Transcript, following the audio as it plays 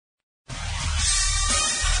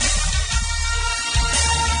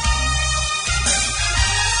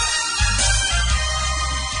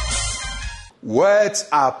Words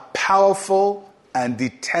are powerful and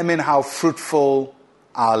determine how fruitful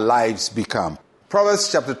our lives become. Proverbs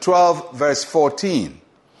chapter 12, verse 14.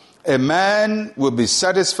 A man will be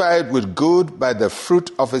satisfied with good by the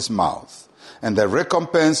fruit of his mouth, and the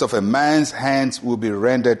recompense of a man's hands will be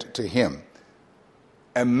rendered to him.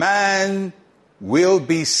 A man will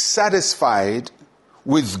be satisfied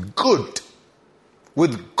with good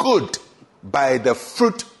by the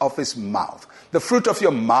fruit of his mouth. The fruit of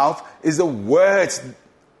your mouth is the words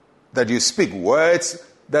that you speak, words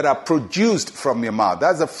that are produced from your mouth.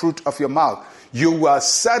 That's the fruit of your mouth. You are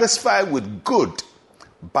satisfied with good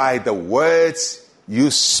by the words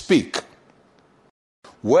you speak.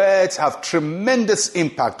 Words have tremendous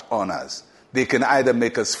impact on us. They can either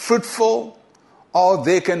make us fruitful or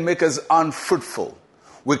they can make us unfruitful.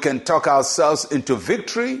 We can talk ourselves into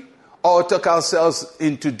victory or talk ourselves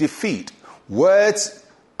into defeat. Words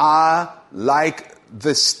are like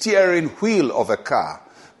the steering wheel of a car.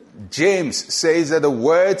 James says that the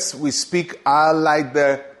words we speak are like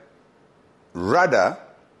the rudder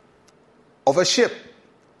of a ship.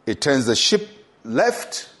 It turns the ship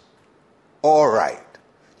left or right.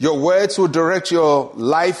 Your words will direct your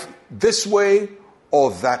life this way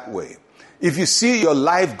or that way. If you see your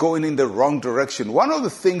life going in the wrong direction, one of the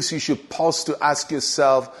things you should pause to ask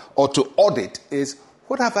yourself or to audit is,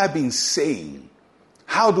 what have I been saying?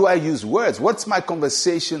 How do I use words? What's my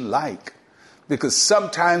conversation like? Because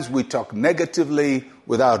sometimes we talk negatively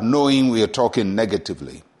without knowing we are talking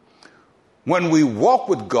negatively. When we walk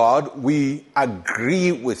with God, we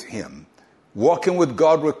agree with Him. Walking with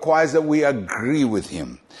God requires that we agree with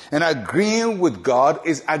Him. And agreeing with God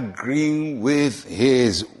is agreeing with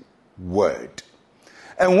His Word.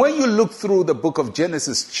 And when you look through the book of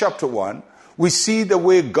Genesis chapter 1, we see the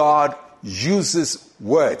way God uses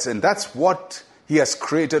words. And that's what He has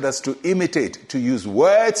created us to imitate, to use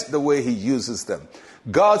words the way He uses them.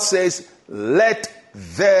 God says, let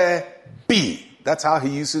there be. That's how He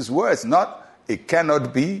uses words. Not, it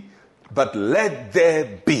cannot be, but let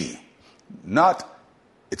there be. Not,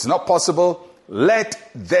 it's not possible.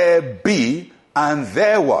 Let there be, and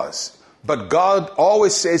there was. But God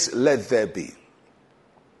always says, let there be.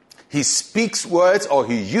 He speaks words or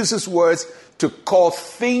He uses words to call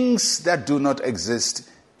things that do not exist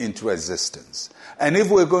into existence. And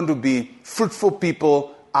if we're going to be fruitful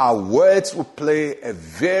people, our words will play a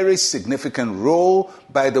very significant role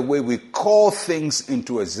by the way we call things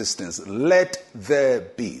into existence. Let there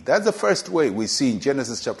be. That's the first way we see in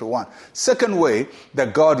Genesis chapter 1. Second way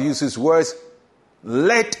that God uses words,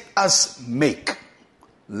 let us make.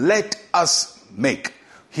 Let us make.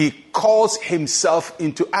 He calls Himself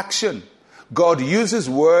into action. God uses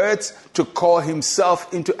words to call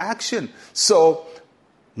Himself into action. So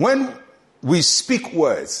when we speak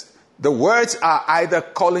words, the words are either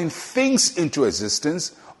calling things into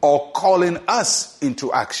existence or calling us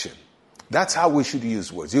into action. That's how we should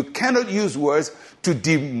use words. You cannot use words to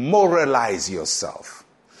demoralize yourself,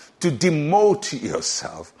 to demote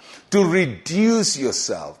yourself, to reduce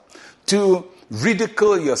yourself, to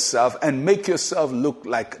ridicule yourself and make yourself look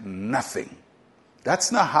like nothing.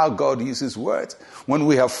 That's not how God uses words. When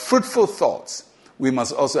we have fruitful thoughts, we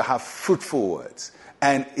must also have fruitful words.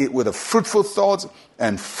 And with a fruitful thoughts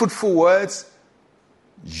and fruitful words,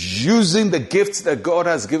 using the gifts that God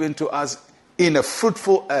has given to us in a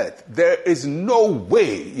fruitful earth, there is no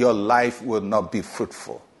way your life will not be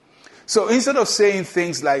fruitful. So instead of saying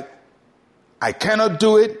things like, I cannot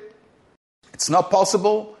do it, it's not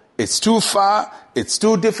possible, it's too far, it's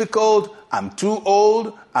too difficult, I'm too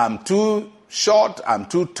old, I'm too short, I'm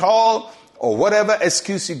too tall, or whatever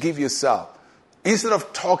excuse you give yourself, instead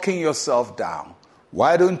of talking yourself down,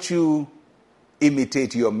 why don't you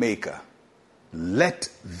imitate your Maker? Let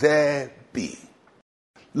there be.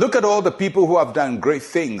 Look at all the people who have done great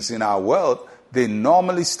things in our world. They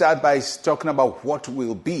normally start by talking about what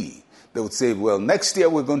will be. They would say, well, next year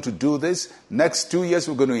we're going to do this. Next 2 years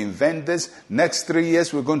we're going to invent this. Next 3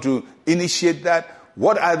 years we're going to initiate that.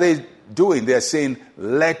 What are they doing? They're saying,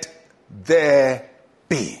 let there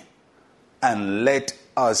be. And let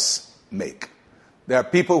us make. There are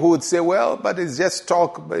people who would say, well, but it's just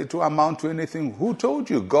talk, but it will amount to anything. Who told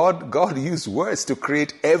you? God used words to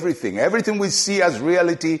create everything. Everything we see as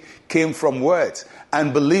reality came from words.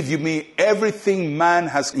 And believe you me, everything man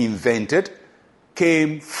has invented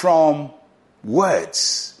came from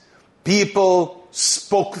words. People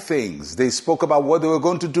spoke things. They spoke about what they were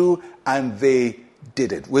going to do, and they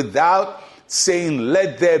did it. Without saying,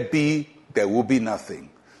 let there be, there will be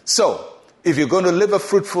nothing. So, if you're going to live a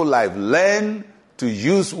fruitful life, learn to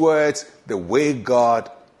use words the way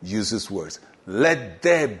God uses words. Let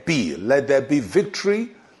there be. Let there be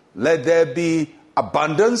victory. Let there be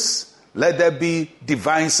abundance. Let there be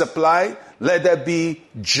divine supply. Let there be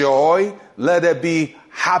joy. Let there be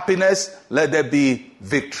happiness. Let there be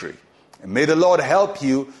victory. And may the Lord help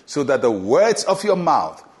you so that the words of your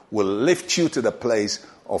mouth will lift you to the place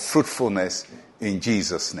of fruitfulness in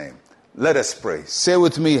Jesus' name. Let us pray. Say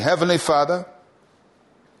with me, Heavenly Father,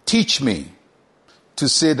 teach me to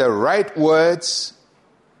say the right words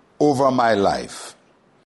over my life.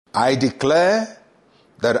 I declare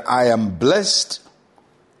that I am blessed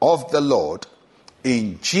of the Lord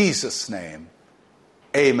in Jesus' name.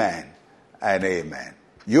 Amen and amen.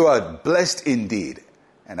 You are blessed indeed.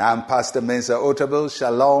 And I'm Pastor Mensa Otabil.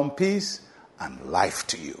 Shalom, peace, and life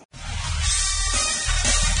to you.